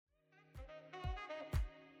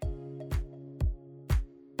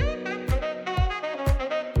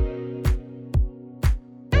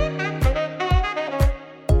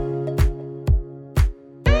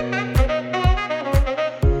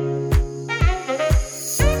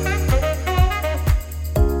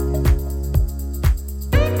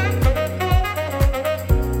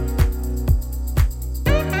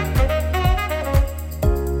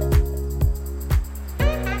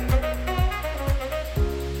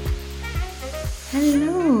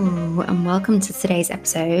Hello, and welcome to today's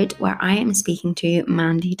episode where I am speaking to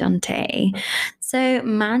Mandy Dante. So,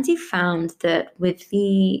 Mandy found that with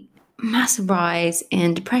the massive rise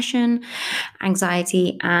in depression,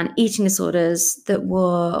 anxiety, and eating disorders that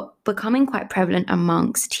were becoming quite prevalent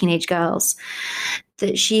amongst teenage girls,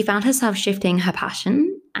 that she found herself shifting her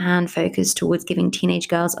passion and focus towards giving teenage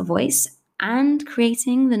girls a voice and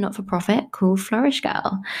creating the not for profit called Flourish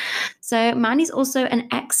Girl. So, Mandy's also an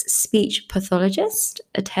ex speech pathologist,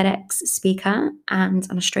 a TEDx speaker, and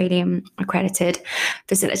an Australian accredited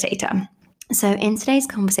facilitator. So, in today's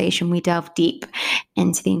conversation, we delve deep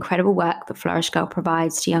into the incredible work that Flourish Girl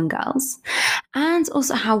provides to young girls, and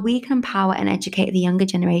also how we can empower and educate the younger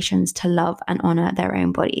generations to love and honor their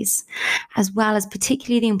own bodies, as well as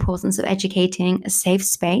particularly the importance of educating a safe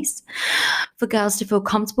space for girls to feel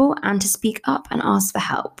comfortable and to speak up and ask for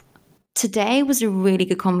help. Today was a really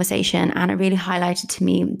good conversation, and it really highlighted to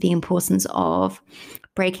me the importance of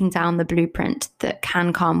breaking down the blueprint that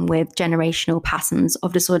can come with generational patterns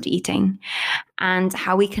of disordered eating and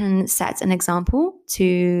how we can set an example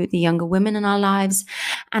to the younger women in our lives,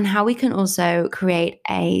 and how we can also create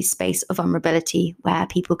a space of vulnerability where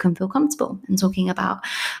people can feel comfortable in talking about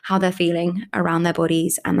how they're feeling around their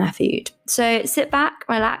bodies and their food. So sit back,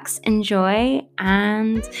 relax, enjoy,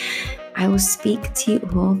 and I will speak to you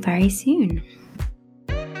all very soon.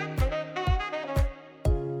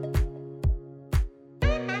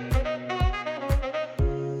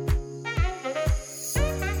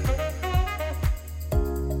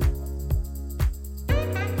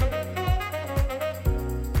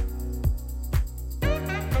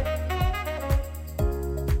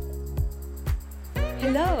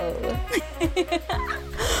 Hello.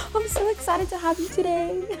 I'm so excited to have you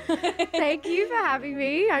today. Thank you for having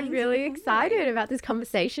me. I'm really excited about this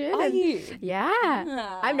conversation. Are you? Yeah.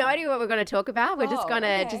 I have no idea what we're going to talk about. We're just going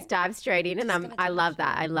to just dive straight in. And I love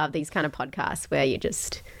that. I love these kind of podcasts where you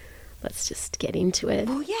just, let's just get into it.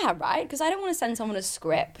 Well, yeah, right? Because I don't want to send someone a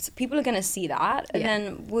script. People are going to see that, and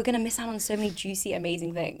then we're going to miss out on so many juicy,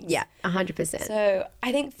 amazing things. Yeah, 100%. So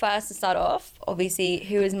I think first to start off, obviously,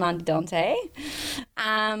 who is Mandy Dante?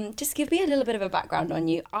 Just give me a little bit of a background on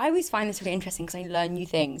you. I always find this really interesting because I learn new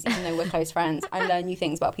things, even though we're close friends. I learn new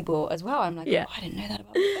things about people as well. I'm like, oh, I didn't know that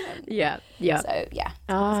about them. Yeah. So, yeah,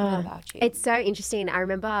 tell us a bit about you. It's so interesting. I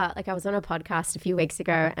remember, I was on a podcast a few weeks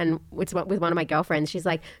ago, and with one of my girlfriends, she's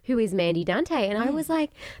like, who is Mandy Dante? And I was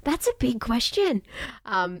like, that's a big question.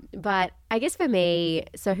 But I guess for me,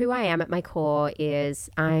 so who I am at my core is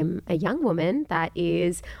I'm a young woman that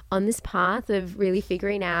is on this path of really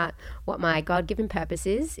figuring out what my God-given purpose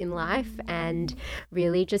is in life, and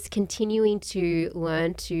really just continuing to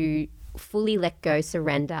learn to fully let go,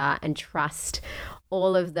 surrender, and trust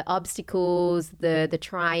all of the obstacles, the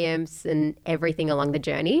triumphs, and everything along the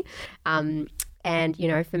journey. And,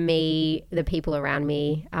 for me, the people around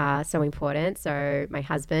me are so important. So my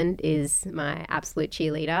husband is my absolute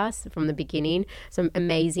cheerleader from the beginning. Some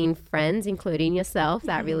amazing friends, including yourself,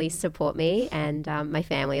 that really support me. And my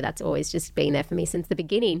family, that's always just been there for me since the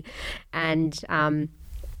beginning. And, and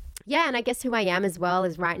I guess who I am as well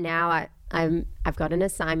is right now I've got an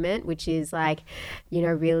assignment, which is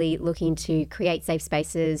really looking to create safe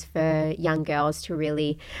spaces for young girls to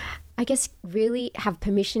really have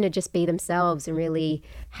permission to just be themselves and really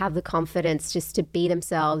have the confidence just to be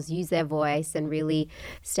themselves, use their voice, and really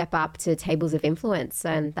step up to tables of influence.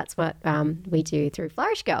 And that's what we do through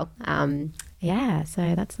Flourish Girl.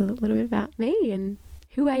 So that's a little bit about me and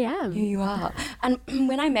who I am. Who you are. And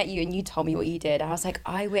when I met you and you told me what you did, I was like,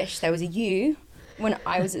 I wish there was a you when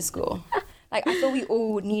I was at school. I thought we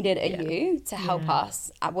all needed a you to help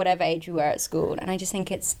us at whatever age we were at school. And I just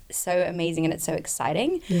think it's so amazing and it's so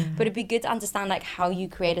exciting. Yeah. But it'd be good to understand how you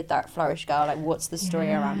created that Flourish Girl. What's the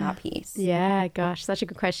story around that piece? Yeah, gosh, such a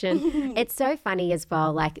good question. It's so funny as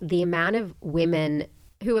well, the amount of women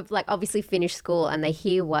who have obviously finished school and they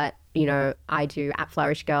hear what I do at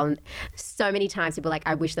Flourish Girl, and so many times people are like,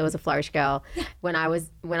 I wish there was a Flourish Girl when I was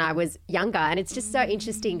younger. And it's just so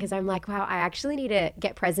interesting because I'm like, wow, I actually need to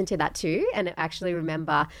get present to that too, and actually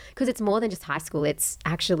remember, because it's more than just high school, it's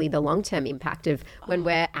actually the long-term impact of when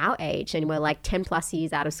we're our age and we're 10 plus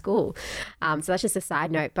years out of school. So that's just a side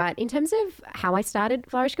note. But in terms of how I started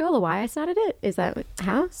Flourish Girl or why I started it, is that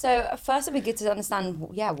how? So first it'd be good to understand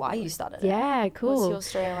why you started it. Yeah, cool. What's your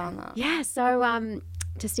story around that? Yeah, so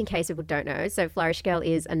just in case people don't know, so Flourish Girl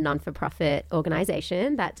is a non-for-profit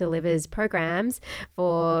organisation that delivers programs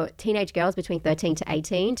for teenage girls between 13 to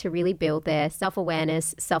 18 to really build their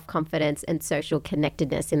self-awareness, self-confidence and social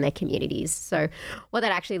connectedness in their communities. So what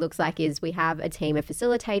that actually looks like is we have a team of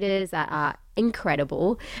facilitators that are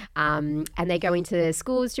incredible. And they go into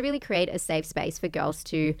schools to really create a safe space for girls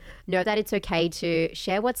to know that it's okay to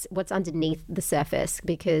share what's underneath the surface,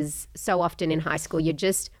 because so often in high school you're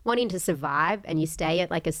just wanting to survive and you stay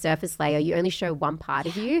at like a surface layer. You only show one part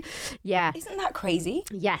of you. Yeah. Isn't that crazy?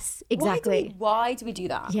 Yes, exactly. Why do we do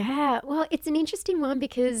that? Yeah. Well, it's an interesting one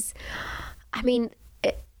because, I mean,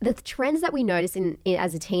 the trends that we notice in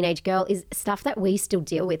as a teenage girl is stuff that we still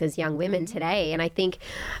deal with as young women today. And I think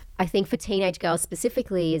for teenage girls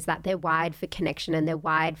specifically is that they're wired for connection and they're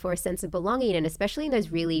wired for a sense of belonging. And especially in those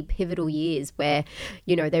really pivotal years where,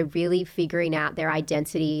 you know, they're really figuring out their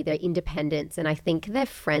identity, their independence. And I think their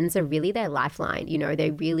friends are really their lifeline. You know, they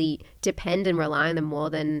really depend and rely on them more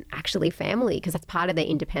than actually family, because that's part of their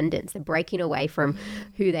independence. They're breaking away from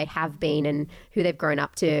who they have been and who they've grown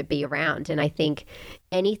up to be around. And I think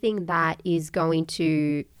anything that is going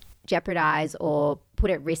to jeopardize or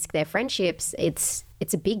put at risk their friendships, it's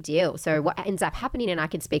a big deal. So what ends up happening, and I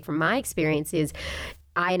can speak from my experience, is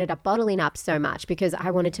I ended up bottling up so much because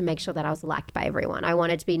I wanted to make sure that I was liked by everyone. I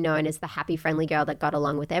wanted to be known as the happy, friendly girl that got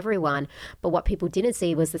along with everyone. But what people didn't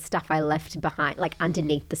see was the stuff I left behind, like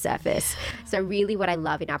underneath the surface. So really what I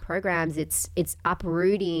love in our programs, it's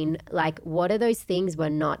uprooting, like, what are those things we're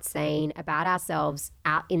not saying about ourselves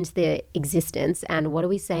out into the existence, and what are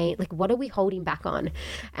we saying, like, what are we holding back on?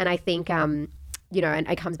 And I think, you know, and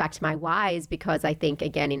it comes back to my whys, because I think,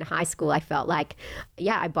 again, in high school, I felt like,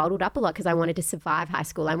 yeah, I bottled up a lot because I wanted to survive high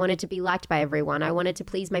school. I wanted to be liked by everyone. I wanted to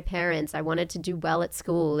please my parents. I wanted to do well at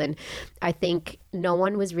school. And I think no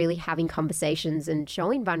one was really having conversations and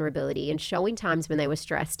showing vulnerability and showing times when they were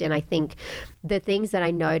stressed. And I think the things that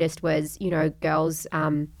I noticed was, you know, girls,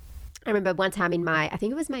 I remember one time in I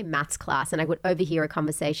think it was my maths class, and I would overhear a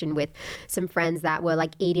conversation with some friends that were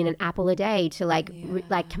like eating an apple a day to like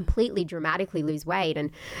completely dramatically lose weight. And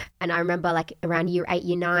I remember like around year 8,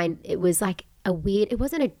 year 9, it was like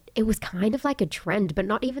it was kind of like a trend, but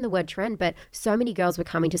not even the word trend, but so many girls were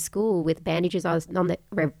coming to school with bandages on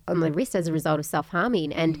the wrist as a result of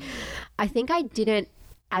self-harming. And I think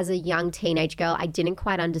as a young teenage girl, I didn't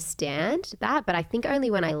quite understand that. But I think only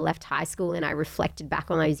when I left high school and I reflected back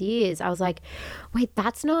on those years, I was like, wait,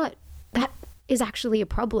 that is actually a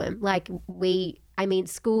problem. Like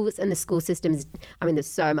schools and the school systems, there's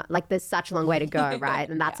so much, like there's such a long way to go, right?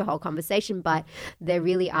 And that's a whole conversation, but they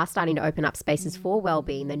really are starting to open up spaces for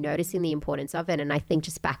well-being. They're noticing the importance of it. And I think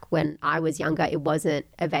just back when I was younger, it wasn't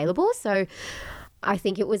available. So I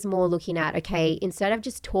think it was more looking at, okay, instead of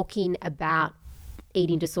just talking about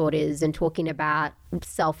eating disorders and talking about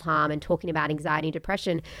self-harm and talking about anxiety and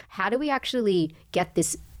depression, how do we actually get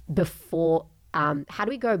this before, how do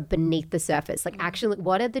we go beneath the surface? Like, actually,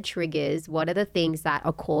 what are the triggers? What are the things that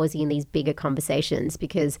are causing these bigger conversations?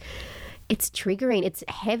 Because it's triggering, it's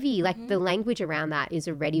heavy. Like the language around that is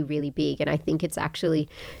already really big. And I think it's actually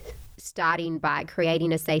starting by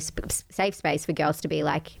creating a safe space for girls to be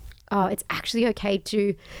like, oh, it's actually okay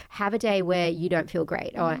to have a day where you don't feel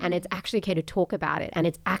great, and it's actually okay to talk about it, and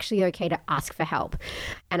it's actually okay to ask for help.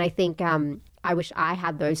 And I think I wish I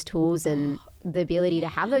had those tools and the ability to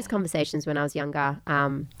have those conversations when I was younger.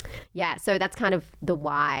 So that's kind of the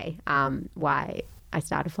why I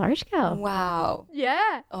started Flourish Girl. Wow.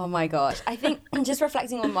 Yeah. Oh my gosh. I think just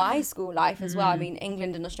reflecting on my school life as well, I mean,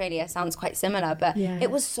 England and Australia sounds quite similar, but it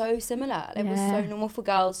was so similar. It was so normal for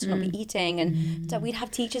girls to not be eating. And so we'd have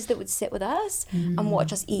teachers that would sit with us and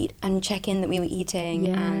watch us eat and check in that we were eating.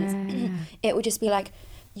 Yeah. And it would just be like,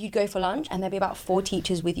 you'd go for lunch and there'd be about 4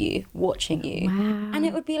 teachers with you watching you. Wow. And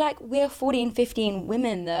it would be like, we're 14, 15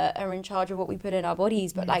 women that are in charge of what we put in our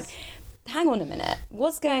bodies, but like, hang on a minute,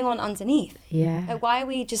 what's going on underneath? Yeah. Like, why are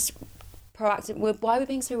we just proactive? Why are we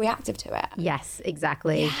being so reactive to it? Yes,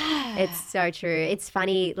 exactly. Yeah. It's so true. It's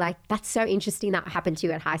funny, like, that's so interesting that happened to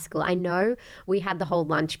you at high school. I know we had the whole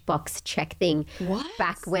lunchbox check thing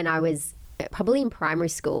back when I was probably in primary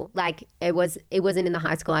school. Like, it wasn't in the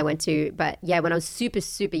high school I went to, but yeah, when I was super,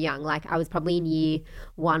 super young, like I was probably in year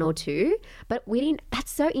 1 or 2, but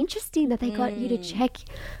that's so interesting that they got you to check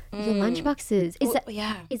your lunchboxes.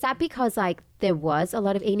 Is that because like there was a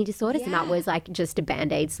lot of eating disorders and that was like just a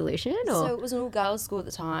Band-Aid solution? Or? So it was an all-girls school at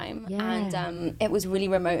the time, and it was really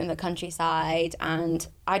remote in the countryside, and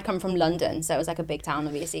I'd come from London, so it was like a big town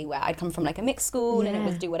obviously, where I'd come from like a mixed school and it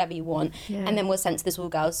was do whatever you want, and then was sent to this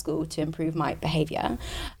all-girls school to improve my behaviour,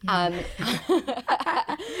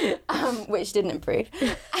 which didn't improve.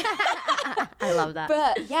 I love that.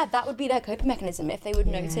 But yeah, that would be their coping mechanism. If they would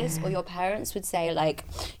notice, or your parents would say like,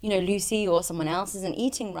 you know, Lucy or someone else isn't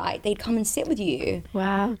eating right, they'd come and sit with you.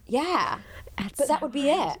 Wow. Yeah. But that would be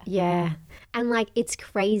it. Yeah. And like, it's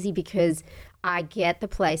crazy because I get the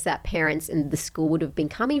place that parents and the school would have been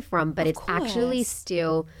coming from, but it's actually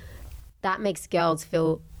still, that makes girls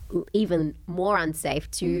feel even more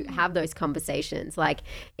unsafe to have those conversations. Like,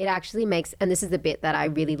 it actually makes, and this is the bit that I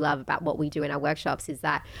really love about what we do in our workshops, is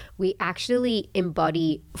that we actually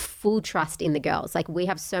embody full trust in the girls. Like, we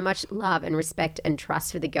have so much love and respect and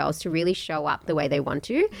trust for the girls to really show up the way they want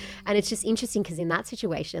to. And it's just interesting because in that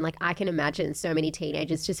situation, like, I can imagine so many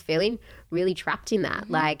teenagers just feeling really trapped in that.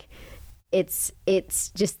 Like, it's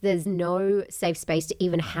just, there's no safe space to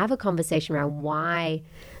even have a conversation around why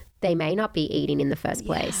they may not be eating in the first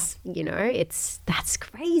place. You know, that's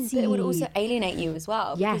crazy. But it would also alienate you as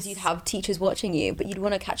well, because you'd have teachers watching you, but you'd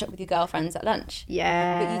want to catch up with your girlfriends at lunch.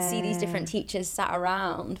 Yeah. But you'd see these different teachers sat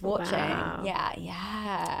around watching. Wow.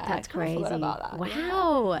 Yeah. That's crazy. I forgot about that.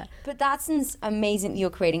 Wow. Yeah. But that's amazing that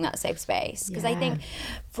you're creating that safe space, because I think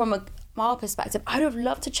from our perspective, I would have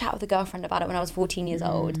loved to chat with a girlfriend about it when I was 14 years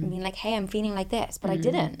old. I mean, like, hey, I'm feeling like this, but I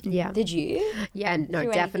didn't. Yeah. Did you? Yeah, no,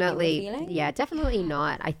 Through definitely. anything you were feeling? Yeah, definitely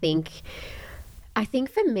not. I think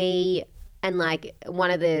for me, and like one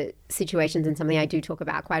of the situations and something I do talk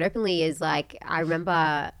about quite openly is, like, I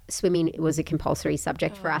remember swimming was a compulsory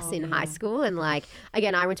subject for us in high school. And like,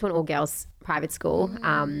 again, I went to an all girls private school.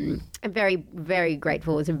 I'm very, very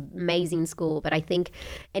grateful. It was an amazing school. But I think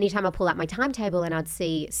anytime I pull out my timetable and I'd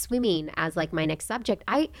see swimming as like my next subject,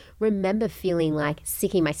 I remember feeling like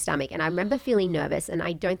sick in my stomach, and I remember feeling nervous. And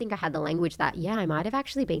I don't think I had the language that, I might have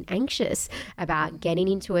actually been anxious about getting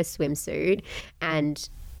into a swimsuit and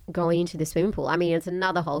going into the swimming pool. I mean, it's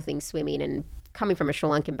another whole thing, swimming, and coming from a Sri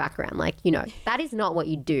Lankan background, like, that is not what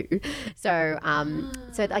you do. So,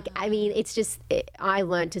 like, I mean, it's just, I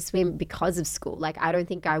learned to swim because of school. Like, I don't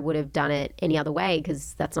think I would have done it any other way,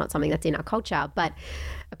 because that's not something that's in our culture. But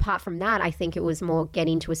apart from that, I think it was more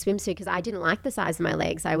getting into a swimsuit because I didn't like the size of my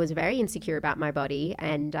legs. I was very insecure about my body.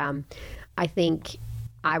 And I think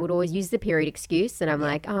I would always use the period excuse, and I'm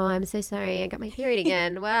like, oh, I'm so sorry, I got my period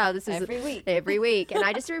again. Wow, this is every week. And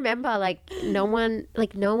I just remember, like, no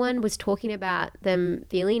one was talking about them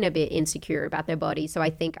feeling a bit insecure about their body. So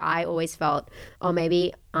I think I always felt, oh,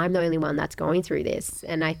 maybe I'm the only one that's going through this.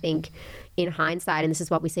 And I think in hindsight, and this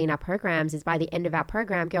is what we see in our programs, is by the end of our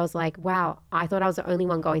program, girls are like, wow, I thought I was the only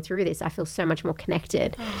one going through this. I feel so much more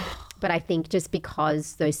connected. But I think just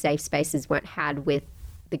because those safe spaces weren't had with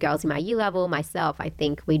the girls in my year level, myself, I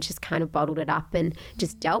think we just kind of bottled it up and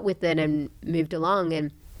just dealt with it and moved along. And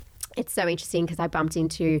it's so interesting because I bumped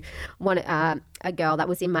into a girl that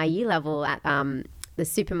was in my year level at the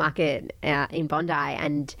supermarket in Bondi,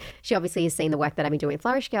 and she obviously has seen the work that I've been doing with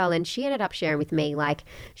Flourish Girl, and she ended up sharing with me, like,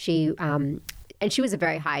 and she was a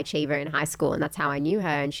very high achiever in high school, and that's how I knew her.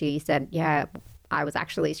 And she said, I was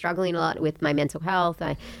actually struggling a lot with my mental health.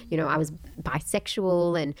 I was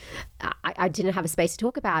bisexual, and I didn't have a space to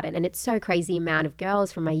talk about it. And it's so crazy amount of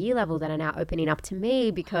girls from my year level that are now opening up to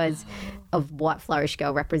me because of what Flourish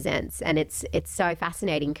Girl represents. And it's so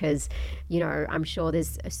fascinating because, I'm sure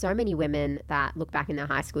there's so many women that look back in their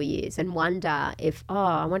high school years and wonder if,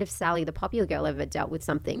 I wonder if Sally, the popular girl, ever dealt with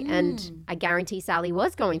something. And I guarantee Sally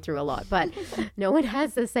was going through a lot, but no one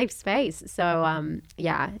has a safe space. So,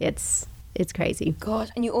 it's crazy. God,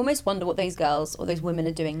 and you almost wonder what those girls or those women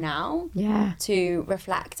are doing now to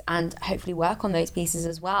reflect and hopefully work on those pieces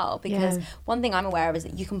as well. Because one thing I'm aware of is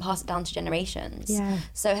that you can pass it down to generations. Yeah.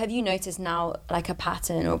 So have you noticed now, like, a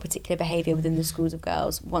pattern or a particular behaviour within the schools of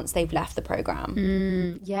girls once they've left the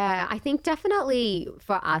programme? Yeah, I think definitely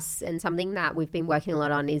for us, and something that we've been working a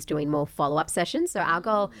lot on, is doing more follow-up sessions. So our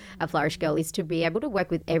goal at Flourish Girl is to be able to work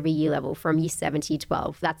with every year level from year 7 to year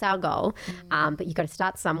 12. That's our goal. But you've got to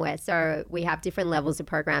start somewhere. So we have different levels of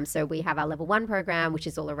programs. So we have our level 1 program, which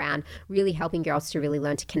is all around really helping girls to really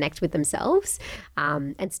learn to connect with themselves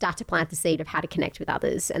and start to plant the seed of how to connect with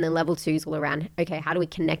others. And then level 2 is all around, okay, how do we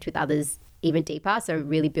connect with others even deeper? So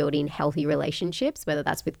really building healthy relationships, whether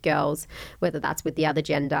that's with girls, whether that's with the other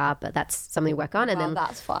gender, but that's something to work on. And then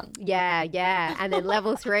that's fun. Yeah. And then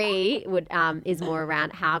level 3 is more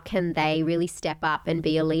around how can they really step up and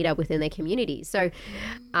be a leader within their community. So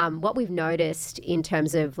what we've noticed in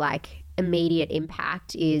terms of, like, immediate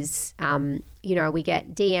impact is, we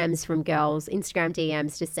get DMs from girls, Instagram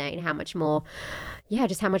DMs, just saying how much more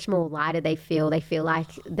lighter they feel. They feel like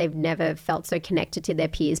they've never felt so connected to their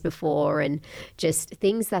peers before, and just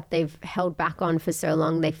things that they've held back on for so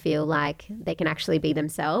long, they feel like they can actually be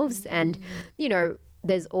themselves. And,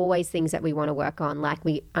 there's always things that we want to work on. Like,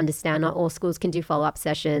 we understand not all schools can do follow-up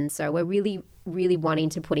sessions. So we're really, really wanting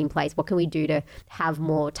to put in place, what can we do to have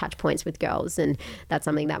more touch points with girls? And that's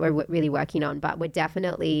something that we're really working on. But we're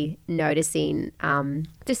definitely noticing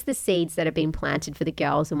just the seeds that have been planted for the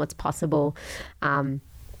girls and what's possible.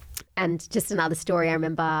 And just another story, I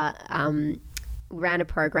remember ran a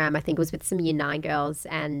program, I think it was with some year 9 girls,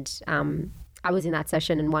 and I was in that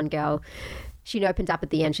session, and one girl, she opened up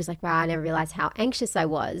at the end. She's like, wow, I never realized how anxious I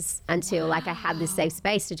was until like I had this safe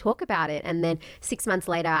space to talk about it. And then 6 months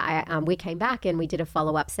later, we came back and we did a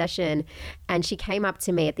follow-up session, and she came up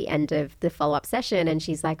to me at the end of the follow-up session and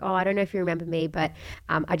she's like, oh, I don't know if you remember me, but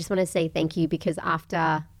I just want to say thank you, because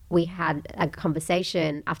after we had a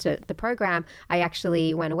conversation after the program, I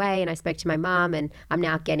actually went away and I spoke to my mom, and I'm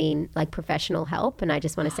now getting like professional help, and I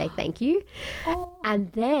just want to say thank you. Oh.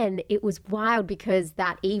 And then it was wild, because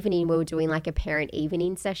that evening we were doing like a parent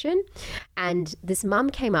evening session, and this mum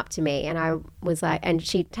came up to me and I was like, and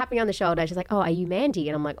she tapped me on the shoulder. She's like, oh, are you Mandy?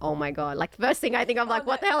 And I'm like, oh my God. Like, the first thing I think, I'm like,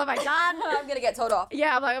 what the hell have I done? I'm going to get told off.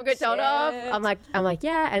 Yeah, I'm like, I'm going to get told off. I'm like,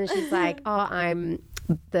 yeah. And she's like, oh, I'm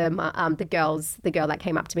the girl that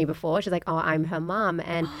came up to me before. She's like, oh, I'm her mum.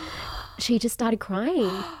 And she just started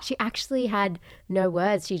crying. She actually had no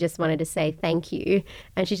words. She just wanted to say thank you.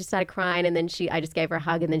 And she just started crying, and then I just gave her a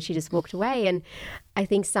hug, and then she just walked away. And I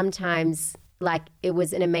think sometimes, like, it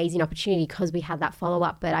was an amazing opportunity because we had that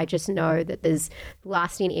follow-up, but I just know that there's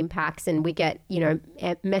lasting impacts, and we get,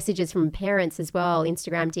 messages from parents as well,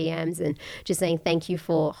 Instagram DMs, and just saying thank you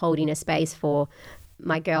for holding a space for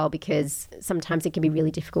my girl, because sometimes it can be really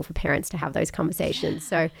difficult for parents to have those conversations.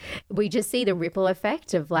 So we just see the ripple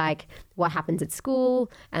effect of like what happens at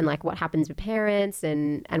school, and like what happens with parents,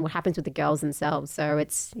 and what happens with the girls themselves. So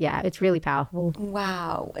it's really powerful.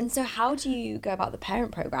 Wow. And so how do you go about the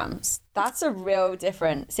parent programs? That's a real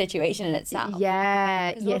different situation in itself.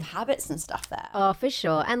 Yeah. There's a lot of habits and stuff there. Oh, for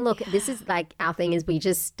sure. And look, this is like our thing is we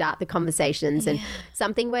just start the conversations, and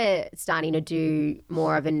something we're starting to do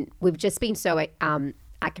more of, and we've just been so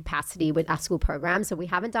at capacity with our school program. So we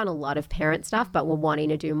haven't done a lot of parent stuff, but we're wanting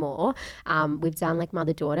to do more. We've done like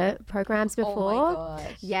mother-daughter programs before. Oh my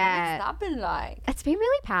gosh. Yeah. What's that been like? It's been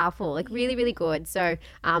really powerful, like really, really good. So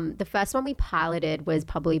the first one we piloted was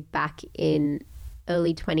probably back in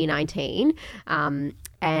early 2019.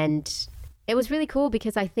 And it was really cool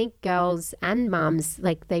because I think girls and mums,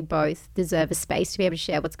 like they both deserve a space to be able to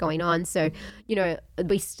share what's going on. So,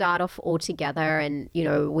 we start off all together, and,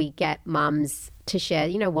 we get mums to share,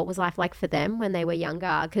 what was life like for them when they were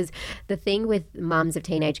younger. Because the thing with mums of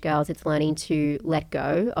teenage girls, it's learning to let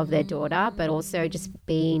go of their daughter, but also just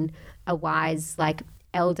being a wise, like,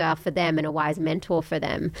 elder for them and a wise mentor for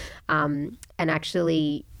them. And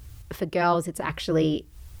actually, for girls, it's actually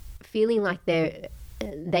feeling like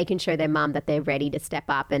they can show their mum that they're ready to step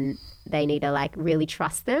up, and they need to like really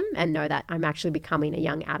trust them and know that I'm actually becoming a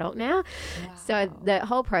young adult now. Wow. So the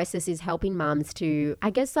whole process is helping mums to, I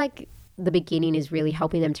guess, like, the beginning is really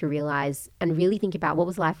helping them to realize and really think about what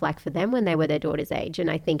was life like for them when they were their daughter's age.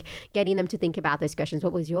 And I think getting them to think about those questions,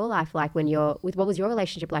 what was your life like what was your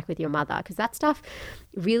relationship like with your mother? Because that stuff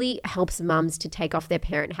really helps mums to take off their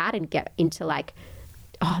parent hat and get into like,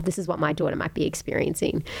 oh, this is what my daughter might be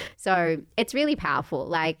experiencing. So it's really powerful.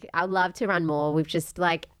 Like, I'd love to run more. We've just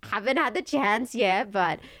like haven't had the chance yet,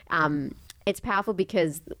 but it's powerful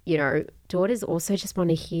because, daughters also just want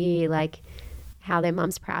to hear like how their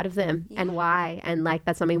mum's proud of them and why. And like,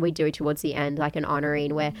 that's something we do towards the end, like an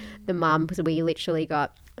honoring where the mum, because we literally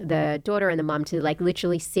got the daughter and the mum to like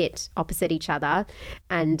literally sit opposite each other,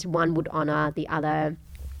 and one would honor the other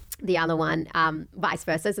one, vice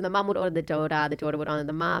versa. So the mum would honor the daughter would honor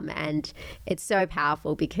the mum. And it's so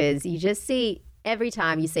powerful because you just see, every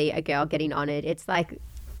time you see a girl getting honored, it's like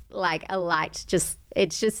a light,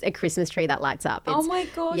 it's just a Christmas tree that lights up. Oh my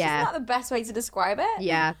gosh, isn't that the best way to describe it?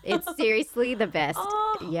 Yeah, it's seriously the best.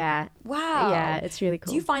 Yeah. Wow. Yeah, it's really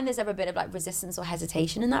cool. Do you find there's ever a bit of like resistance or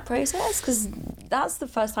hesitation in that process? Because that's the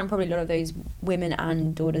first time probably a lot of those women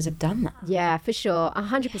and daughters have done that. Yeah, for sure,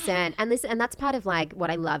 100%. And that's part of like what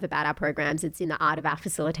I love about our programs. It's in the art of our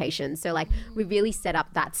facilitation. So like we really set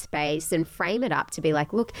up that space and frame it up to be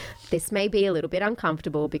like, look, this may be a little bit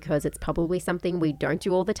uncomfortable because it's probably something we don't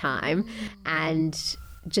do all the time, and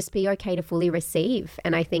just be okay to fully receive.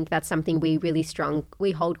 And I think that's something we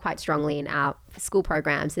hold quite strongly in our school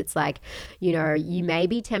programs. It's like, you may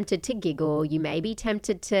be tempted to giggle, you may be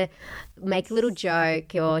tempted to make a little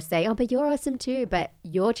joke or say, oh, but you're awesome too. But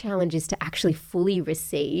your challenge is to actually fully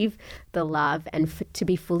receive the love and to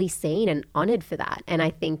be fully seen and honored for that. And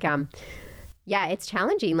I think, it's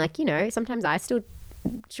challenging. Like, sometimes I still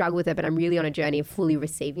struggle with it, but I'm really on a journey of fully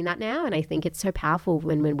receiving that now. And I think it's so powerful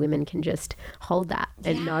when women can just hold that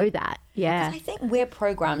and know that. Yeah. I think we're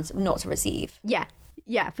programmed not to receive. Yeah.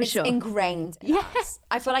 Yeah, for sure. It's ingrained in us.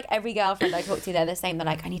 I feel like every girlfriend I talk to, they're the same. They're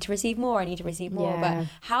like, I need to receive more. I need to receive more. Yeah. But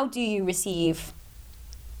how do you receive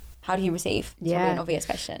how do you receive? It's probably an obvious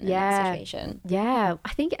question in that situation. Yeah,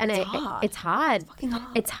 I think, and it's hard. It's fucking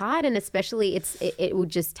hard. It's hard, and especially it will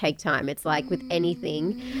just take time. It's like with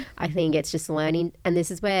anything, I think it's just learning, and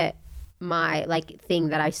this is where my thing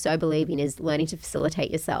that I so believe in is learning to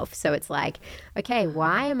facilitate yourself. So it's like, okay,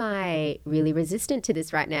 why am I really resistant to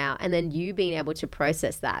this right now? And then you being able to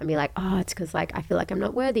process that and be like, oh, it's because I feel like I'm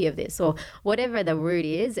not worthy of this, or whatever the root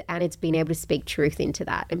is. And it's being able to speak truth into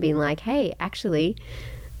that and being like, hey, actually,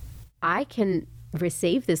 I can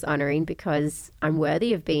receive this honoring because I'm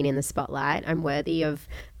worthy of being in the spotlight. I'm worthy of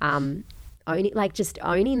owning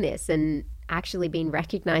this and actually being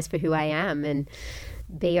recognized for who I am, and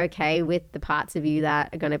be okay with the parts of you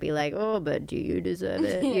that are going to be like, oh, but do you deserve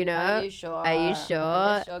it? You know? Are you sure? Are you sure?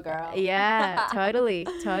 Are you sure, girl? Yeah, totally.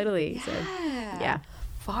 Yeah. So, yeah.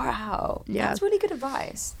 Far out. Yeah. That's really good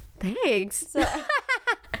advice. Thanks. So,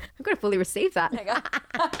 I'm going to fully receive that.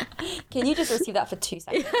 can you just receive that for 2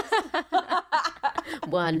 seconds?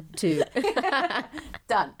 1, 2.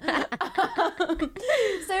 Done.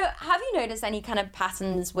 So have you noticed any kind of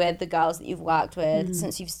patterns with the girls that you've worked with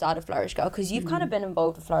since you've started Flourish Girl? Because you've kind of been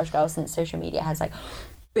involved with Flourish Girl since social media has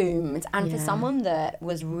boomed. And for someone that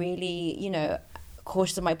was really,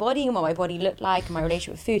 cautious of my body and what my body looked like and my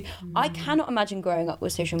relationship with food, I cannot imagine growing up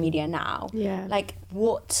with social media now. Yeah.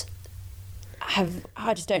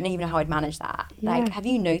 I just don't even know how I'd manage that. Yeah. Have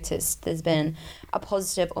you noticed there's been a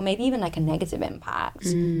positive or maybe even a negative impact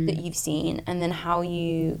that you've seen, and then how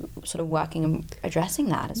you sort of working and addressing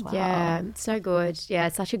that as well? Yeah, so good. Yeah,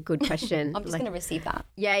 it's such a good question. I'm just going to receive that.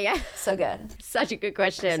 Yeah. So good. Such a good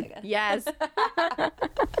question. So good. Yes.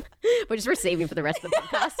 We're just receiving for the rest of the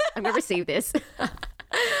podcast. I'm going to receive this.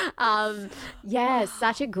 Yeah,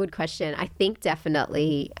 such a good question. I think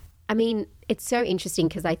definitely, it's so interesting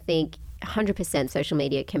because I think 100% social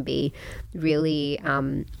media can be really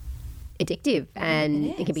addictive, and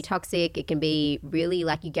it can be toxic. It can be really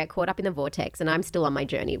you get caught up in the vortex, and I'm still on my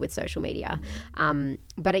journey with social media.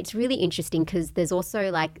 But it's really interesting because there's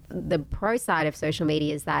also the pro side of social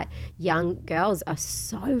media is that young girls are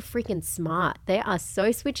so freaking smart. They are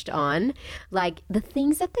so switched on. The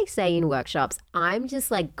things that they say in workshops, I'm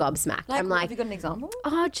just gobsmacked. I'm have you got an example?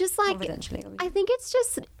 Oh, just Confidentially. I think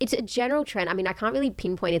it's a general trend. I can't really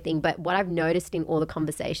pinpoint a thing, but what I've noticed in all the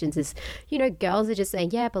conversations is, girls are just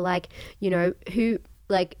saying, yeah, but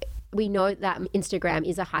we know that Instagram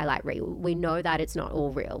is a highlight reel. We know that it's not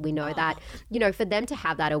all real. We know that, for them to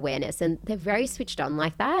have that awareness, and they're very switched on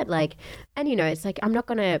like that. And it's I'm not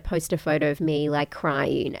going to post a photo of me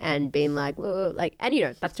crying and being whoa,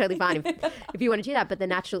 and that's totally fine if you want to do that. But the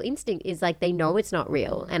natural instinct is they know it's not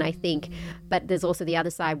real. And I think, but there's also the other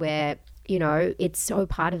side where, it's so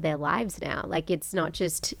part of their lives now. It's not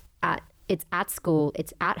just it's at school,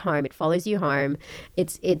 it's at home, it follows you home.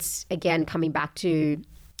 It's again coming back to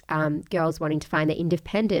girls wanting to find their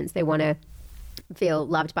independence. They want to feel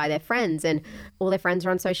loved by their friends, and all their friends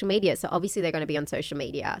are on social media. So obviously they're going to be on social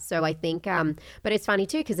media. So I think, but it's funny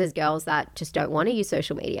too, because there's girls that just don't want to use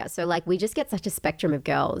social media. So we just get such a spectrum of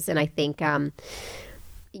girls. And I think,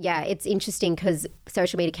 it's interesting because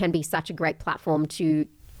social media can be such a great platform to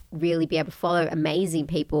really be able to follow amazing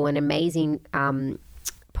people and amazing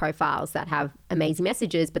profiles that have amazing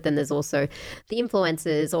messages, but then there's also the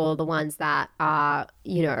influencers or the ones that are,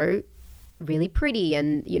 really pretty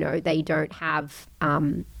and, they don't have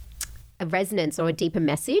a resonance or a deeper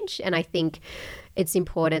message. And I think it's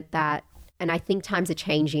important that, and I think times are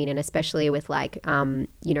changing, and especially with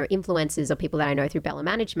influencers or people that I know through Bella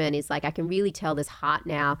Management is I can really tell there's heart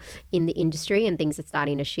now in the industry and things are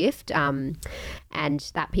starting to shift, and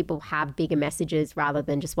that people have bigger messages rather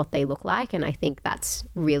than just what they look like. And I think that's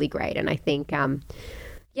really great. And I think,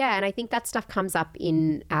 and I think that stuff comes up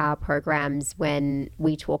in our programs when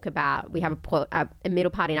we talk about, we have a middle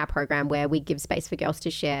part in our program where we give space for girls to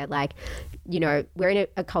share, we're in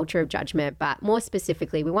a culture of judgment, but more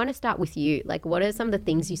specifically, we want to start with you. What are some of the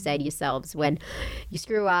things you say to yourselves when you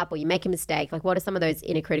screw up or you make a mistake? What are some of those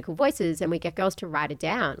inner critical voices? And we get girls to write it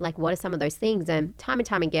down. What are some of those things? And time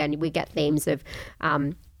again, we get themes of,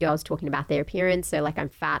 girls talking about their appearance. So I'm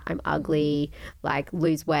fat, I'm ugly,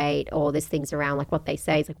 lose weight, all these things around what they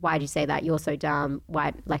say is why'd you say that? You're so dumb.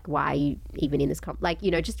 Why are you even in this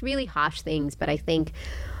just really harsh things. But I think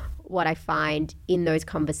what I find in those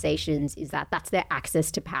conversations is that that's their access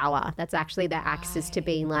to power. That's actually their access to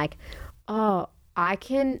being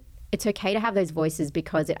it's okay to have those voices,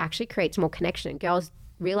 because it actually creates more connection. Girls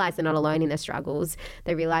realize they're not alone in their struggles.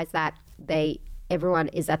 They realize that everyone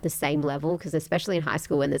is at the same level, because especially in high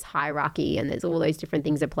school when there's hierarchy and there's all those different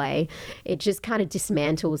things at play, it just kind of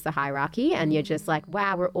dismantles the hierarchy, and you're just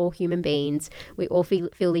wow, we're all human beings. We all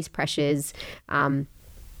feel these pressures.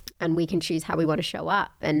 and we can choose how we want to show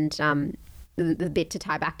up. And the bit to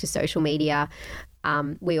tie back to social media,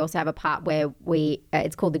 we also have a part where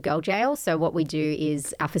it's called the girl jail. So what we do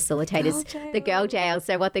is our facilitators, the girl jail.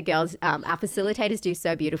 So what the girls, our facilitators do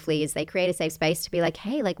so beautifully is they create a safe space to be like,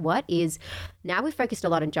 hey, like what is, now we've focused a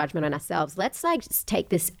lot on judgment on ourselves. Let's like just take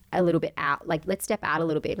this a little bit out. Like let's step out a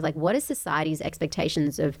little bit. Like what is society's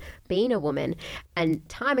expectations of being a woman? And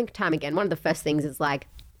time again, one of the first things is like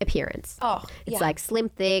appearance. Oh, it's like slim,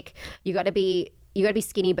 thick. You got to be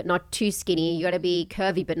skinny, but not too skinny. You got to be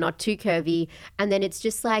curvy, but not too curvy. And then it's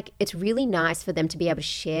just like, it's really nice for them to be able to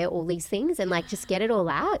share all these things and like just get it all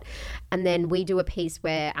out. And then we do a piece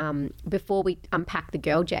where before we unpack the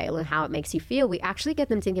girl jail and how it makes you feel, we actually get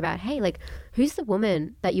them thinking about, hey, like who's the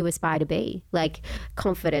woman that you aspire to be? Like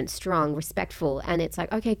confident, strong, respectful. And it's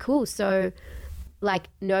like, okay, cool. So like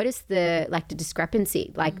notice the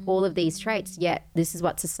discrepancy, like all of these traits, yet this is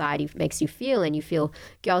what society makes you feel. And you feel,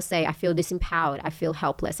 girls say, I feel disempowered, I feel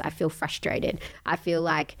helpless, I feel frustrated, I feel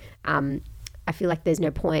like there's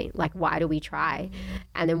no point, like why do we try?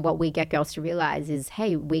 And then what we get girls to realize is,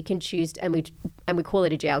 hey, we can choose, and we call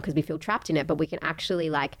it a jail because we feel trapped in it, but we can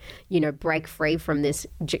actually like, you know, break free from this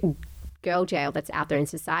girl jail that's out there in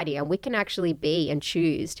society, and we can actually be and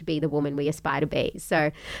choose to be the woman we aspire to be.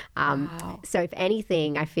 So so if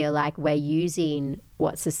anything, I feel like we're using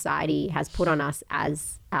what society has put on us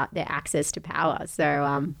as their access to power.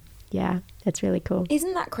 So yeah, that's really cool.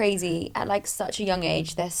 Isn't that crazy? At like such a young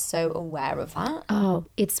age, they're so aware of that. Oh,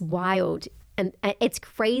 it's wild. And it's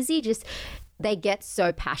crazy, just they get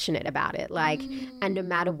so passionate about it. Like, and no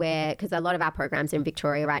matter where, because a lot of our programs are in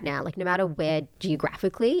Victoria right now, like no matter where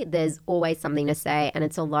geographically, there's always something to say. And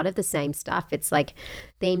it's a lot of the same stuff. It's like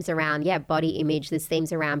themes around, body image. There's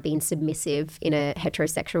themes around being submissive in a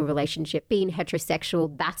heterosexual relationship, being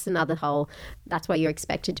heterosexual. That's another whole, that's what you're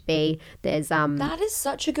expected to be. There's, that is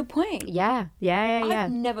such a good point. Yeah.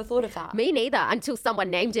 I've never thought of that. Me neither, until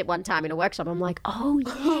someone named it one time in a workshop. I'm like, oh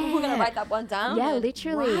yeah. We're going to write that one down. Yeah,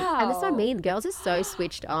 literally. Wow. And that's what I mean. Girls are so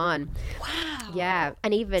switched on. Wow. Yeah.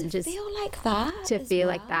 And even to just feel like that. To feel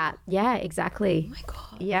like that. Yeah, exactly. Oh my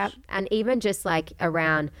God. Yeah. And even just like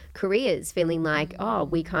around careers, feeling like, oh,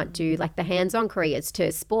 we can't do like the hands-on careers,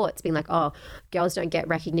 to sports, being like, oh, girls don't get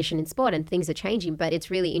recognition in sport, and things are changing. But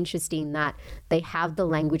it's really interesting that they have the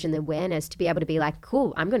language and the awareness to be able to be like,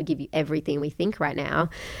 cool, I'm going to give you everything we think right now.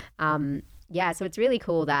 Yeah. So it's really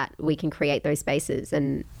cool that we can create those spaces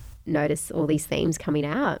and notice all these themes coming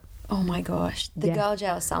out. Oh my gosh. The girl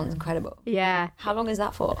jail sounds incredible. Yeah. How long is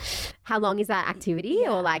that for? How long is that activity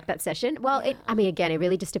or like that session? Well, again, it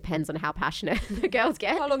really just depends on how passionate the girls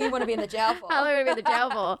get. How long you want to be in the jail for? How long you want to be in the jail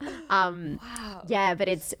for. Wow. Yeah, but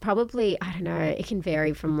it's probably, I don't know, it can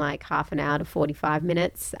vary from like half an hour to 45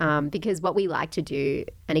 minutes because what we like to do,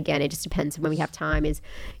 and again, it just depends when we have time, is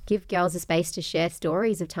give girls a space to share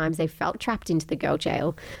stories of times they felt trapped into the girl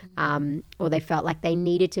jail or they felt like they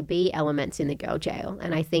needed to be elements in the girl jail.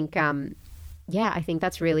 And I think, I think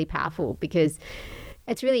that's really powerful, because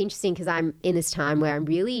it's really interesting, because I'm in this time where I'm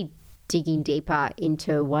really digging deeper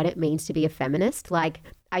into what it means to be a feminist. Like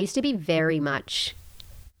I used to be very much,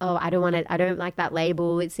 I don't like that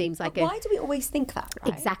label. It seems like why do we always think that,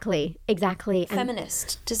 right? Exactly.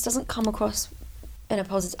 Feminist just doesn't come across in a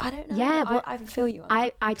positive, I don't know. Yeah, but I feel you.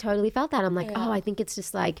 I totally felt that. I'm like, I think it's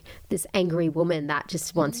just like this angry woman that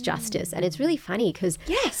just wants justice. And it's really funny because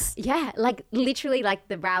like literally like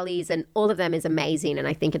the rallies and all of them is amazing, and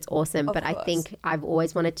I think it's awesome. But I think I've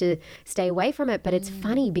always wanted to stay away from it. But it's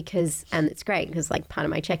funny because, and it's great because like part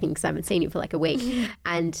of my checking, because I haven't seen you for like a week,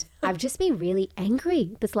 and I've just been really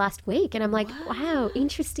angry this last week, and I'm like, wow,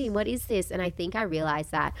 interesting. What is this? And I think I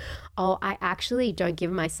realized that, I actually don't give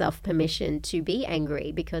myself permission to be angry,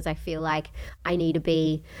 because I feel like I need to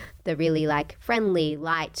be the really like friendly,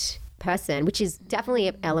 light person, which is definitely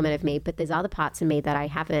an element of me, but there's other parts of me that I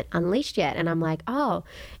haven't unleashed yet. And I'm like,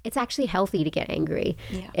 it's actually healthy to get angry.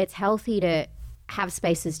 Yeah. It's healthy to have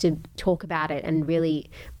spaces to talk about it and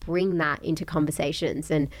really bring that into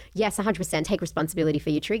conversations. And yes, 100% take responsibility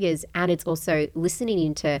for your triggers. And it's also listening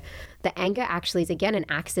into the anger actually is, again, an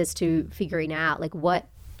access to figuring out like what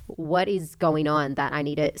is going on that I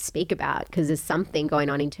need to speak about, because there's something going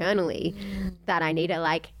on internally that I need to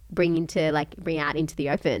like bring out into the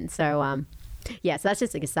open. So Yeah, so that's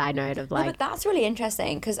just like a side note of No, like, but that's really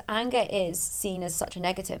interesting because anger is seen as such a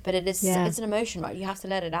negative, but it's an emotion, right? You have to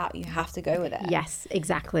let it out. You have to go with it. yes,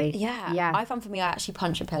 exactly. Yeah. Yeah. I found for me, I actually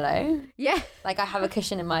punch a pillow. Yeah. Like I have a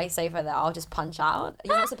cushion in my sofa that I'll just punch out.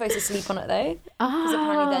 You're not supposed to sleep on it though. Because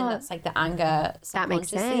apparently then that's like the anger That makes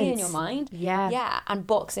subconsciously in sense. your mind. Yeah. Yeah. And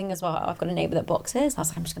boxing as well. I've got a neighbour that boxes. I was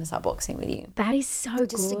like, I'm just going to start boxing with you. That is so good.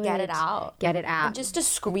 Just to get it out. Get it out. And just to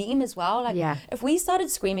scream as well. Like Yeah. if we started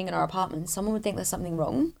screaming in our apartment, someone would think there's something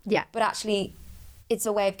wrong. Yeah. But actually, it's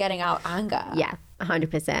a way of getting out anger. Yeah,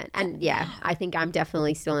 100%. And yeah, I think I'm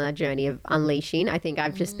definitely still on that journey of unleashing. I think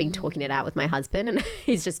I've just been talking it out with my husband and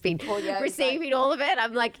he's just been receiving all of it.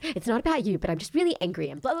 I'm like, it's not about you, but I'm just really angry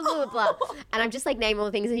and blah, blah, blah, blah, blah. And I'm just like naming all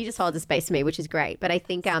the things and he just holds a space for me, which is great. But I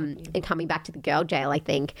think in coming back to the girl jail, I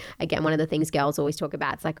think, again, one of the things girls always talk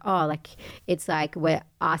about, it's like, oh, like, it's like we're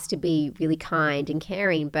asked to be really kind and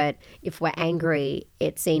caring, but if we're angry,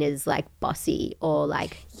 it's seen as like bossy or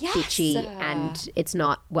like bitchy and it's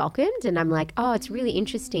not welcomed. And I'm like, oh, it's really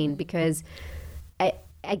interesting because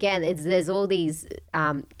again, there's all these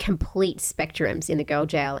complete spectrums in the girl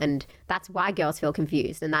jail, and that's why girls feel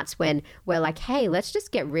confused. And that's when we're like, hey, let's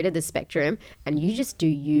just get rid of the spectrum and you just do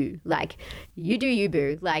you. Like, you do you,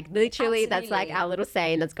 boo. Like, literally, that's like our little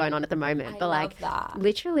saying that's going on at the moment. But like,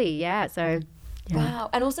 literally, yeah. So. Yeah. Wow.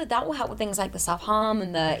 And also that will help with things like the self-harm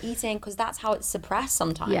and the eating because that's how it's suppressed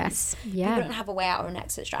sometimes. Yes. Yeah. People don't have a way out or an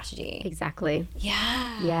exit strategy. Exactly.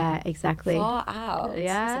 Yeah. Yeah, exactly. Far out.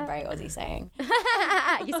 Yeah. It's a very Aussie saying.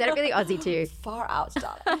 You said it really Aussie too. Far out,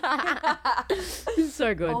 darling.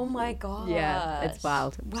 So good. Oh my god. Yeah, it's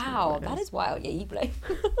wild. Wow, that is wild. Yeah, you blame.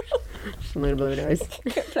 Just a little blue nose.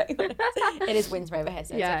 It is winter over here,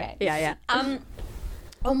 so Yeah, it's okay. yeah.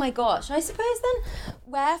 Oh my gosh, I suppose then,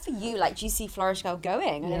 where for you, like, do you see Flourish Girl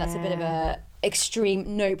going? I know that's a bit of a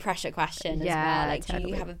extreme, no pressure question as well. Like, do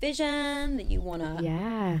you have a vision that you want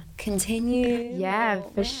to continue? Yeah,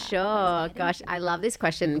 for sure. Gosh, I love this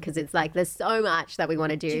question because it's like there's so much that we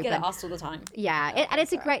want to do. You get it asked all the time. Yeah, and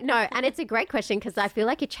it's a great question because I feel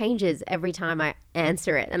like it changes every time I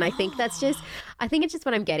answer it, and I think it's just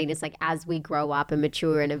what I'm getting. It's like as we grow up and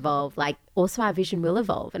mature and evolve, like also our vision will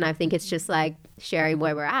evolve, and I think it's just like sharing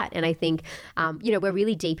where we're at. And I think we're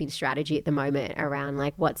really deep in strategy at the moment around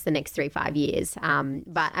like what's the next 3-5 years.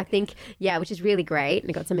 But I think which is really great. And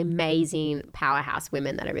we've got some amazing powerhouse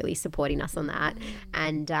women that are really supporting us on that.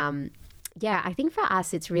 And I think for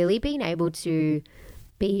us it's really being able to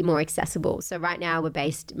be more accessible. So right now we're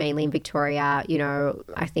based mainly in Victoria. You know,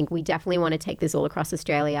 I think we definitely want to take this all across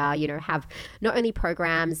Australia, you know, have not only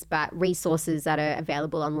programs but resources that are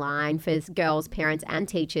available online for girls, parents and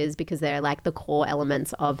teachers because they're like the core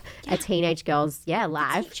elements of a teenage girl's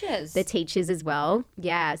life. The teachers as well.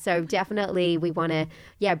 Yeah. So definitely we want to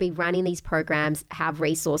be running these programs, have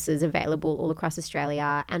resources available all across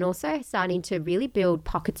Australia and also starting to really build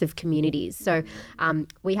pockets of communities. So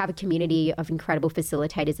we have a community of incredible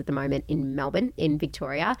facilitators at the moment in Melbourne, in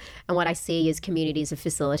Victoria. And what I see is communities of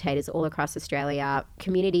facilitators all across Australia,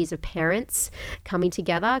 communities of parents coming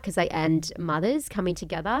together and mothers coming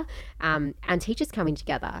together and teachers coming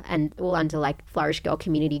together and all under like Flourish Girl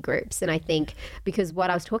community groups. And I think because what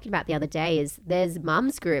I was talking about the other day is there's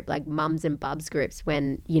mums group, like mums and bubs groups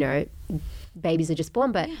when, you know, babies are just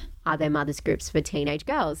born, but are there mothers groups for teenage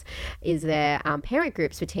girls? Is there parent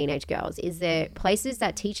groups for teenage girls? Is there places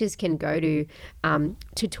that teachers can go to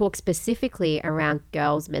talk specifically around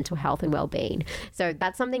girls' mental health and well-being? So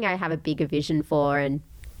that's something I have a bigger vision for. And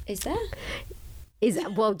is there?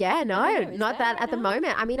 Not that at the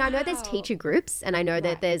moment. I mean, I know there's teacher groups and I know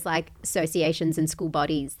that there's like associations and school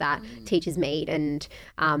bodies that teachers meet and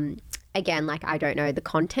again, like I don't know the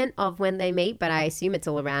content of when they meet, but I assume it's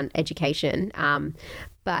all around education.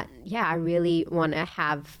 But yeah, I really want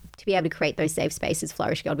to be able to create those safe spaces,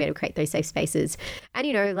 Flourish Girl, to be able to create those safe spaces. And,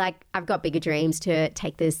 you know, like I've got bigger dreams to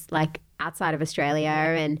take this like outside of Australia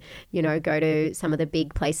and, you know, go to some of the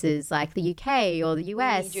big places like the UK or the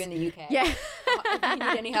US. We need you in the UK. Yeah. If you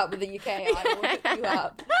need any help with the UK, I will hook you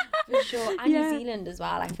up. For sure. And New Zealand as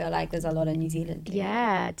well. I feel like there's a lot of New Zealand too.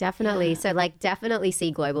 Yeah, definitely. Yeah. So like definitely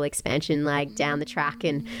see global expansion like down the track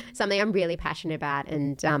and something I'm really passionate about.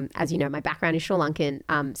 And as you know, my background is Sri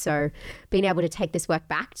Lankan. So being able to take this work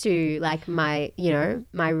back to like my, you know,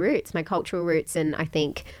 my roots, my cultural roots. And I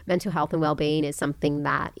think mental health and well-being is something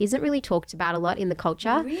that isn't really talked about a lot in the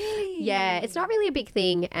culture. Really? Yeah, it's not really a big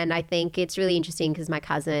thing. And I think it's really interesting because my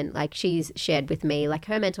cousin, like she's shared with me like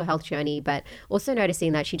her mental health journey, but also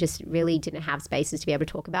noticing that she just really didn't have spaces to be able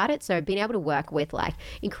to talk about it. So being able to work with like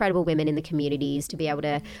incredible women in the communities to be able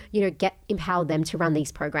to, empower them to run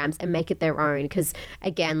these programs and make it their own. Because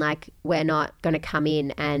again, like we're not going to come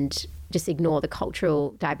in and just ignore the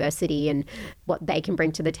cultural diversity and what they can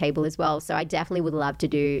bring to the table as well. So I definitely would love to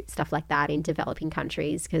do stuff like that in developing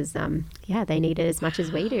countries because, they need it as much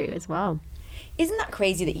as we do as well. Isn't that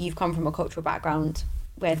crazy that you've come from a cultural background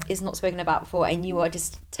where it's not spoken about before and you are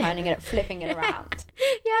just turning it, flipping it around?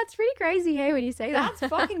 Yeah, it's pretty crazy, hey, when you say that.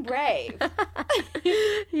 That's fucking brave.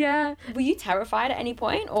 Yeah. Were you terrified at any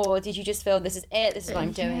point, or did you just feel this is it, this is what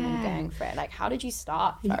I'm doing, and I'm going for it? Like, how did you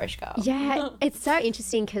start Flourish Girl? Yeah, it's so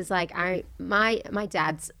interesting because like my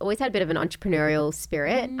dad's always had a bit of an entrepreneurial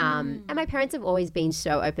spirit, and my parents have always been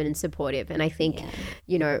so open and supportive. And I think,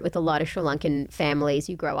 with a lot of Sri Lankan families,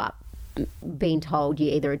 you grow up being told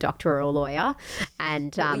you're either a doctor or a lawyer.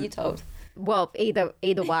 And what were you told? Well, either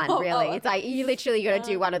one, really. It's like you literally got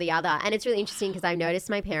to do one or the other. And it's really interesting because I noticed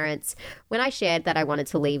my parents, when I shared that I wanted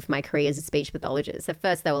to leave my career as a speech pathologist, at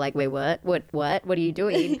first they were like, wait, what are you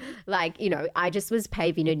doing? Like, I just was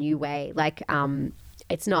paving a new way. Like,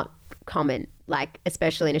 it's not common, like,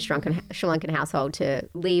 especially in a Sri Lankan household, to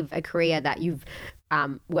leave a career that you've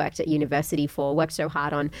worked at university for, worked so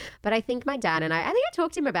hard on. But I think my dad and I think I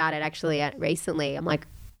talked to him about it actually recently. I'm like,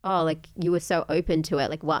 oh, like you were so open to it.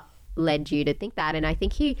 Like what led you to think that? And I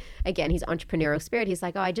think his entrepreneurial spirit, he's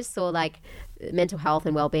like, oh, I just saw like mental health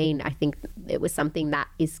and well-being. I think it was something that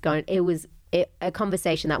a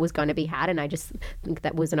conversation that was going to be had. And I just think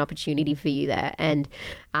that was an opportunity for you there. And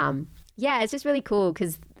it's just really cool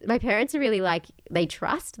because my parents are really like, they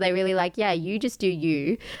really like, yeah, you just do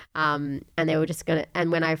you. And they were just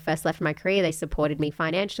and when I first left my career, they supported me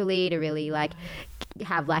financially to really like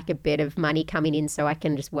have like a bit of money coming in so I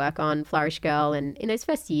can just work on Flourish Girl. And in those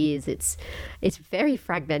first years, it's very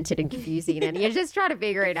fragmented and confusing and you're just trying to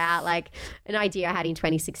figure it out. Like an idea I had in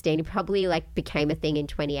 2016, it probably like became a thing in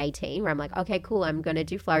 2018 where I'm like, okay, cool, I'm going to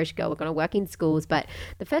do Flourish Girl. We're going to work in schools. But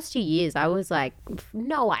the first 2 years, I was like,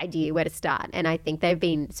 no idea where to start. And I think they've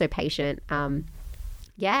been so patient.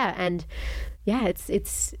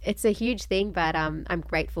 It's a huge thing, but I'm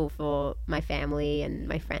grateful for my family and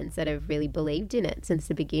my friends that have really believed in it since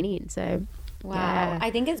the beginning. So, wow. Yeah. I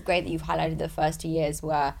think it's great that you've highlighted the first 2 years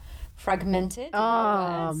were fragmented.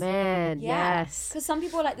 Oh, man, yes. Because some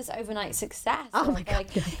people are like this overnight success. Oh, my God.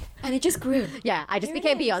 And it just grew. Yeah, I just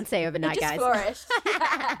became Beyonce overnight, it just guys. Flourished.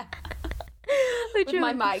 With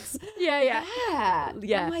my mics. Yeah.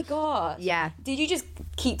 Oh my God. Yeah. Did you just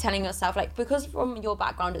keep telling yourself, like, because from your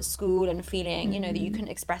background at school and feeling, that you can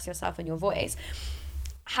express yourself and your voice,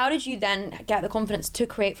 how did you then get the confidence to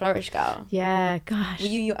create Flourish Girl? Yeah, gosh. Were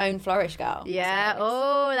you your own Flourish Girl? Yeah.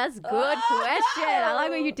 Oh, that's a good question. I like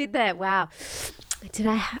what you did there. Wow.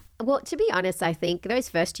 Well, to be honest, I think those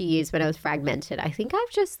first 2 years when I was fragmented, I think I've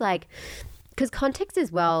just like, because context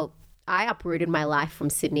as well, I uprooted my life from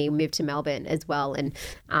Sydney, moved to Melbourne as well. And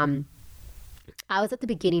I was at the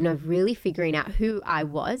beginning of really figuring out who I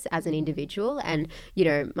was as an individual. And,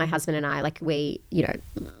 my husband and I, like we've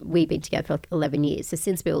been together for like 11 years. So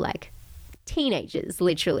since we were like teenagers,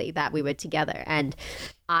 literally, that we were together. And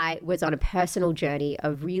I was on a personal journey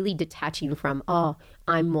of really detaching from,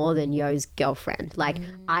 I'm more than Yo's girlfriend. Like,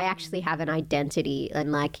 I actually have an identity,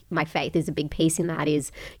 and like my faith is a big piece in that is,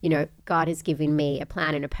 God has given me a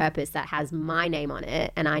plan and a purpose that has my name on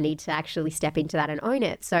it, and I need to actually step into that and own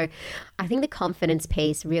it. So I think the confidence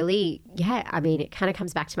piece really, it kind of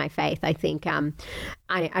comes back to my faith. I think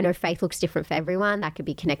I know faith looks different for everyone. That could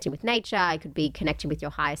be connecting with nature. It could be connecting with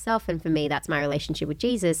your higher self. And for me, that's my relationship with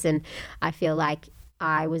Jesus. And I feel like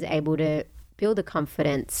I was able to build the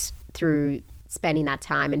confidence through spending that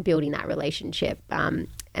time and building that relationship. And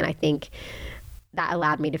I think that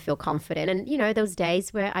allowed me to feel confident. And, there was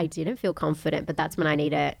days where I didn't feel confident, but that's when I need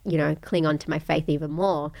to, cling on to my faith even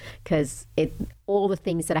more, because all the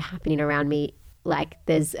things that are happening around me, like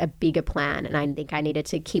there's a bigger plan. And I think I needed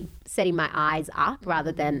to keep setting my eyes up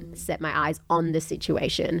rather than set my eyes on the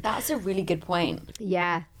situation. That's a really good point.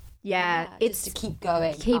 Yeah. It's just to keep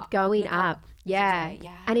going. Keep going up. Yeah.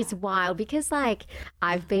 And it's wild because like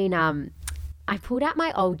I've been I pulled out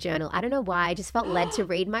my old journal. I don't know why. I just felt led to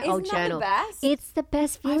read my old journal. Isn't that the best? It's the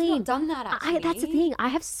best feeling. I've not done that actually. That's the thing. I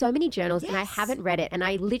have so many journals and I haven't read it. And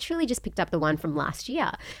I literally just picked up the one from last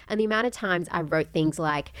year. And the amount of times I wrote things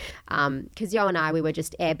like, because Yo and I, we were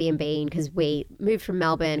just Airbnb-ing because we moved from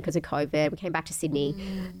Melbourne because of COVID. We came back to Sydney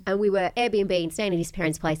and we were Airbnb-ing, staying at his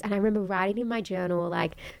parents' place. And I remember writing in my journal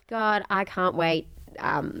like, God, I can't wait.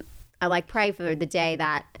 I like pray for the day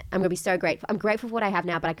that I'm going to be so grateful. I'm grateful for what I have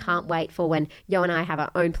now, but I can't wait for when Yo and I have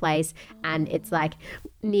our own place and it's like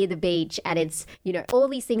near the beach and it's, you know, all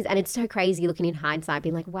these things. And it's so crazy looking in hindsight,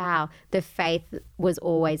 being like, wow, the faith was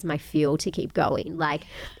always my fuel to keep going. Like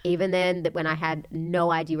even then when I had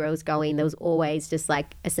no idea where I was going, there was always just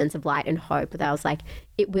like a sense of light and hope that I was like,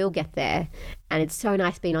 it will get there. And it's so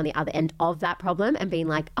nice being on the other end of that problem and being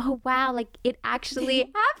like, oh wow, like it actually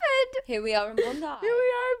happened. Here we are in Bondi. Here we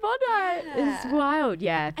are in Bondi. Yeah. It's wild,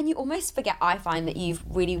 yeah. And you almost forget, I find, that you've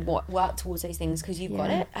really worked towards those things because you've got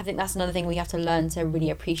it. I think that's another thing we have to learn to really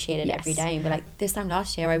appreciate it every day and be like, this time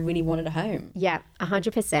last year I really wanted a home. Yeah,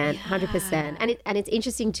 100%, 100%. And it's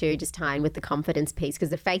interesting too, just tying with the confidence piece, because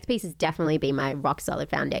the faith piece has definitely been my rock solid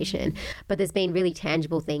foundation. But there's been really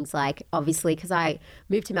tangible things like, obviously, because I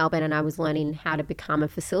moved to Melbourne and I was learning how to become a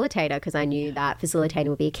facilitator because I knew that facilitating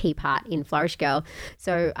would be a key part in Flourish Girl.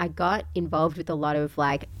 So I got involved with a lot of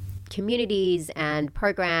like communities and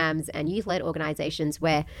programs and youth-led organizations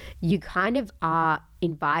where you kind of are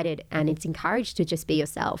invited and it's encouraged to just be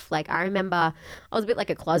yourself. Like I remember I was a bit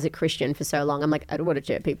like a closet Christian for so long. I'm like, I don't want to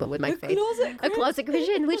share people with my faith. A closet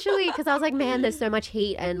Christian, literally, because I was like, man, there's so much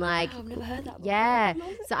heat and like, I've never heard that before. Yeah.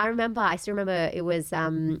 So I still remember it was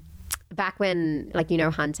back when, like, you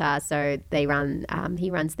know, Hunter, so they run,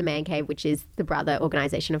 he runs the Man Cave, which is the brother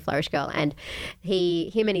organization of Flourish Girl, and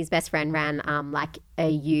him and his best friend ran like a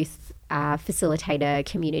youth facilitator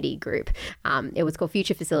community group. It was called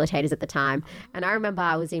Future Facilitators at the time, and I remember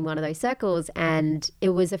I was in one of those circles, and it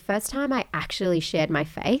was the first time I actually shared my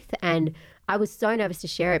faith, and I was so nervous to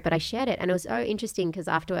share it, but I shared it. And it was so interesting because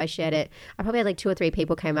after I shared it, I probably had like 2 or 3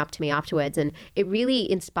 people came up to me afterwards and it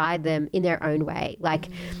really inspired them in their own way. Like,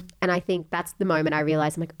 and I think that's the moment I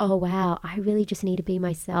realized, I'm like, oh, wow, I really just need to be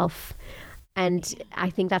myself. And I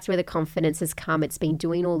think that's where the confidence has come. It's been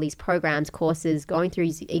doing all these programs, courses, going through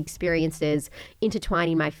these experiences,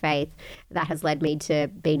 intertwining my faith that has led me to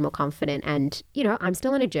being more confident. And, you know, I'm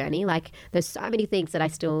still on a journey. Like there's so many things that I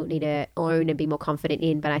still need to own and be more confident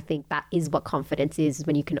in. But I think that is what confidence is,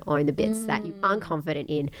 when you can own the bits that you aren't confident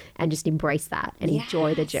in and just embrace that and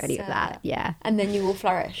enjoy the journey of that. Yeah. And then you will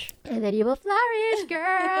flourish. And then you will flourish,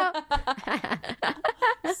 girl.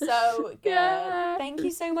 So good. Yeah. Thank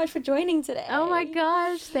you so much for joining today. Oh my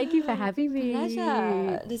gosh, thank you for having me.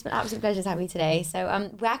 Pleasure. It's been an absolute pleasure to have you today. So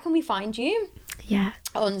where can we find you? Yeah.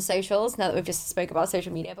 On socials, now that we've just spoke about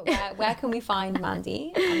social media, but where can we find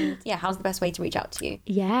Mandy? And yeah, how's the best way to reach out to you?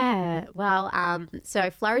 Yeah, well, so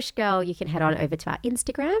Flourish Girl, you can head on over to our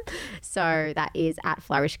Instagram. So that is at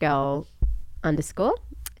flourishgirl_.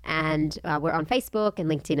 And we're on Facebook and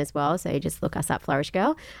LinkedIn as well. So just look us up, Flourish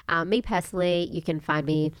Girl. Me personally, you can find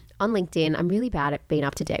me on LinkedIn. I'm really bad at being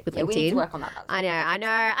up to date with LinkedIn. We need to work on that. I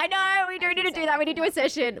know. We do need to do that. We need to do a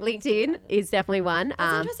session. LinkedIn is definitely one.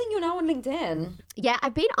 That's interesting. You're now on LinkedIn. Yeah,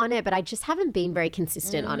 I've been on it, but I just haven't been very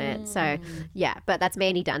consistent on it. So yeah, but that's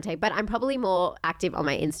Mandy Dante. But I'm probably more active on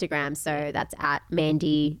my Instagram. So that's at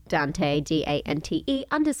Mandy Dante,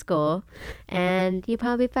 DANTE_. And you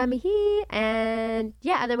probably find me here. And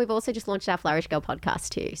yeah, and then we've also just launched our Flourish Girl podcast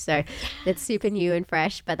too. So that's super new and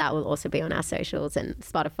fresh, but that will also be on our socials and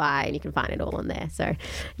Spotify, and you can find it all on there. So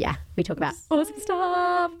yeah, we talk about awesome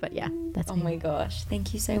stuff. But yeah, that's Oh my gosh.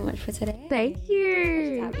 Thank you so much for today. Thank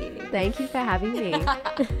you. Thank you for having me.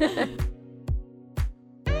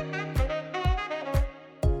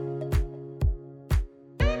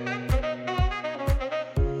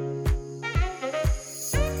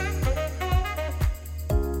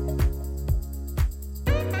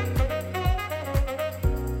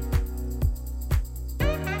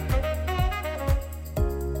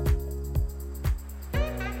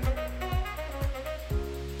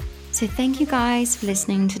 So thank you guys for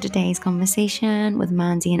listening to today's conversation with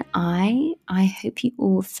Mandy and I. I hope you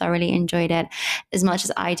all thoroughly enjoyed it as much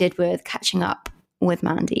as I did with catching up with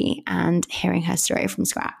Mandy and hearing her story from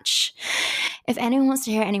scratch. If anyone wants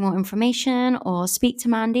to hear any more information or speak to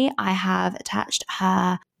Mandy, I have attached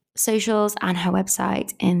her socials and her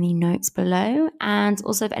website in the notes below. And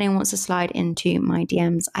also, if anyone wants to slide into my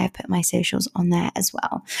DMs, I have put my socials on there as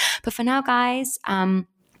well. But for now, guys,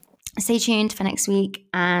 stay tuned for next week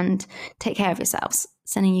and take care of yourselves.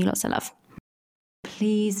 Sending you lots of love.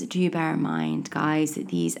 Please do bear in mind, guys, that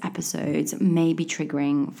these episodes may be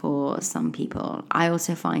triggering for some people. I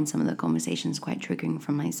also find some of the conversations quite triggering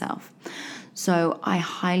for myself. So I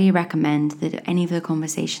highly recommend that any of the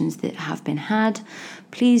conversations that have been had,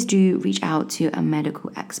 please do reach out to a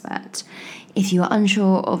medical expert. If you are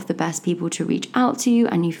unsure of the best people to reach out to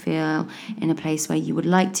and you feel in a place where you would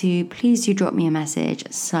like to, please do drop me a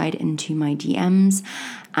message, slide into my DMs,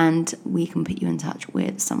 and we can put you in touch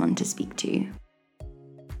with someone to speak to.